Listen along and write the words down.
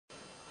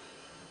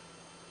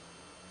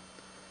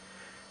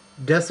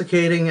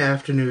Desiccating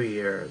after New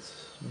Year's,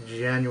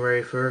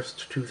 January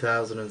 1st,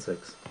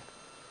 2006.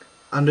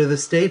 Under the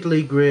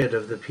stately grid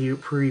of the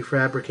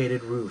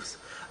prefabricated roofs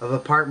of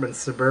apartments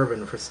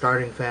suburban for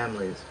starting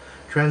families,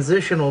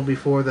 transitional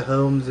before the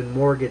homes and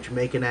mortgage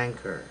make an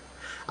anchor,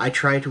 I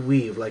try to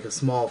weave like a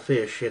small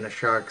fish in a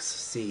shark's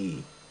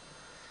sea.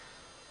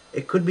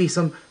 It could be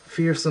some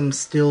fearsome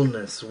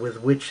stillness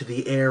with which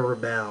the air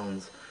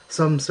rebounds,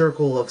 some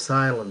circle of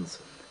silence,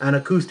 an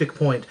acoustic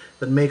point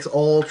that makes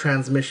all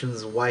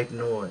transmissions white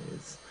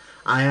noise.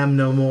 I am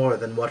no more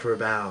than what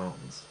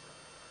rebounds,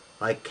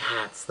 like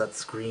cats that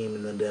scream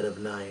in the dead of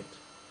night.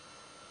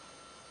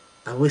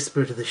 I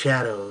whisper to the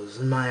shadows,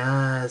 and my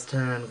eyes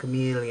turn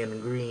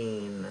chameleon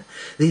green.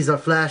 These are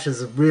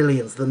flashes of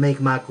brilliance that make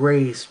my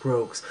gray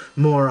strokes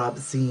more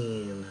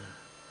obscene.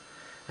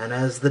 And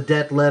as the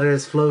debt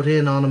letters float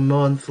in on a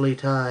monthly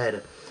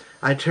tide,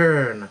 I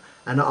turn,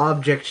 an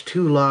object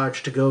too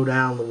large to go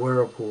down the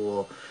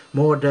whirlpool,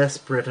 more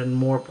desperate and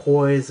more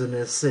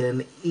poisonous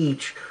in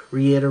each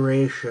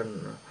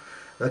reiteration.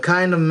 The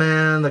kind of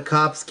man the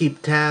cops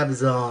keep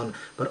tabs on,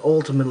 but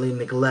ultimately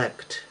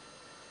neglect.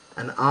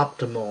 An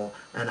optimal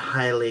and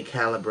highly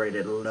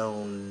calibrated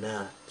lone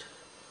nut.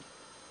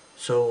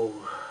 So,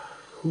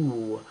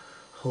 who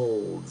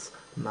holds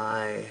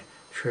my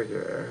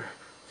trigger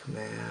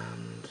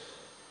command?